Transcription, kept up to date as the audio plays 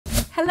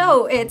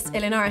Hello, it's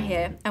Eleonora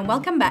here, and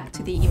welcome back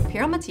to the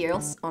Imperial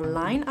Materials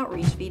online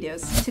outreach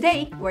videos.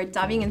 Today, we're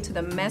diving into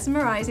the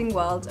mesmerizing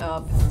world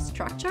of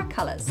structure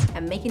colors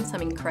and making some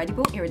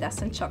incredible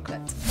iridescent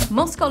chocolate.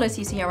 Most colors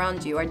you see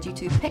around you are due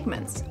to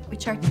pigments,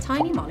 which are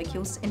tiny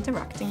molecules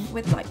interacting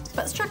with light.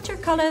 But structure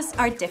colors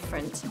are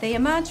different. They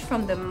emerge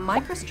from the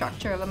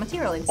microstructure of a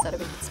material instead of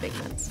its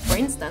pigments. For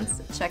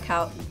instance, check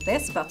out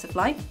this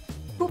butterfly.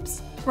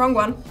 Oops, wrong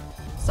one.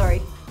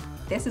 Sorry.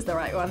 This is the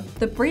right one.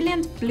 The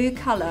brilliant blue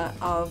color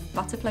of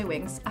butterfly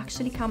wings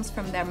actually comes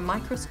from their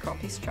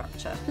microscopic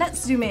structure.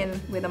 Let's zoom in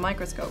with a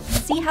microscope.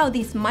 See how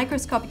these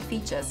microscopic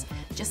features,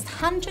 just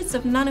hundreds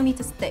of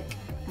nanometers thick,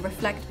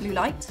 reflect blue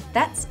light?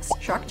 That's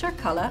structure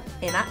color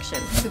in action.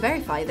 To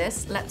verify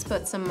this, let's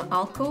put some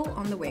alcohol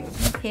on the wing.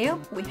 Here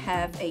we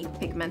have a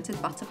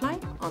pigmented butterfly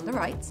on the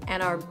right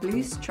and our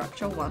blue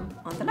structural one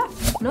on the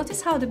left.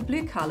 Notice how the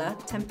blue color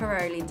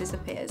temporarily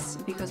disappears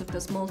because of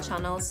the small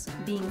channels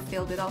being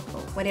filled with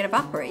alcohol. When it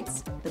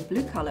evaporates, the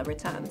blue color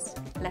returns,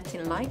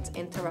 letting light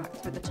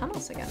interact with the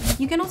channels again.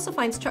 You can also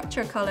find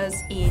structure colors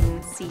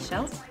in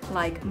seashells,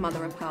 like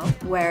mother of pearl,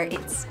 where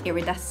its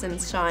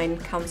iridescent shine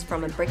comes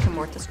from a brick and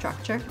mortar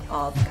structure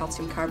of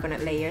calcium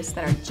carbonate layers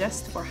that are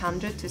just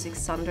 400 to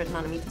 600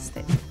 nanometers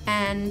thick.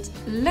 And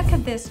look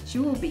at this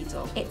jewel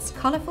beetle. Its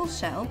colorful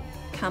shell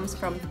comes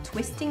from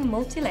twisting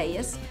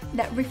multi-layers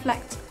that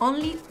reflect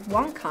only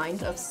one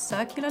kind of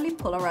circularly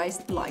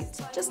polarized light,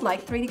 just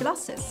like 3D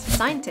glasses.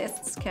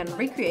 Scientists can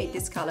recreate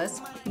these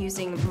colors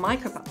using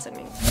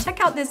micropatterning.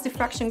 Check out this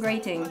diffraction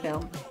grating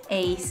film,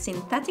 a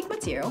synthetic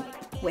material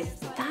with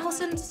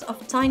thousands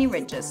of tiny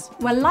ridges.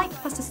 When light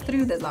passes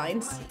through the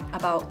lines,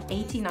 about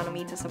 80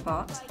 nanometers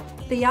apart,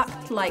 they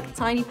act like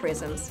tiny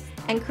prisms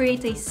and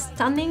create a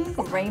stunning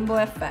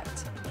rainbow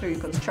effect through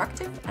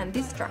constructive and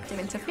destructive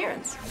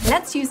interference.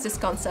 Let's use this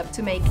concept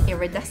to make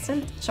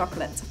iridescent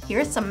chocolate.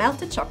 Here's some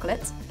melted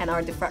chocolate and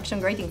our diffraction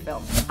grating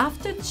film.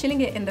 After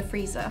chilling it in the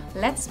freezer,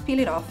 let's peel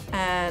it off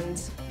and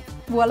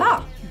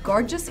voila!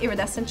 Gorgeous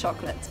iridescent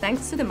chocolate,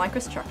 thanks to the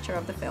microstructure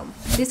of the film.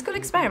 This cool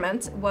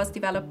experiment was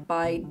developed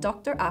by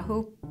Dr.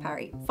 Ahu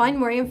Pari. Find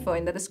more info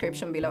in the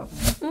description below.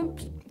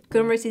 Oops,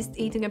 couldn't resist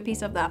eating a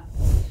piece of that.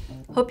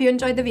 Hope you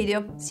enjoyed the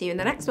video. See you in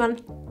the next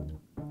one.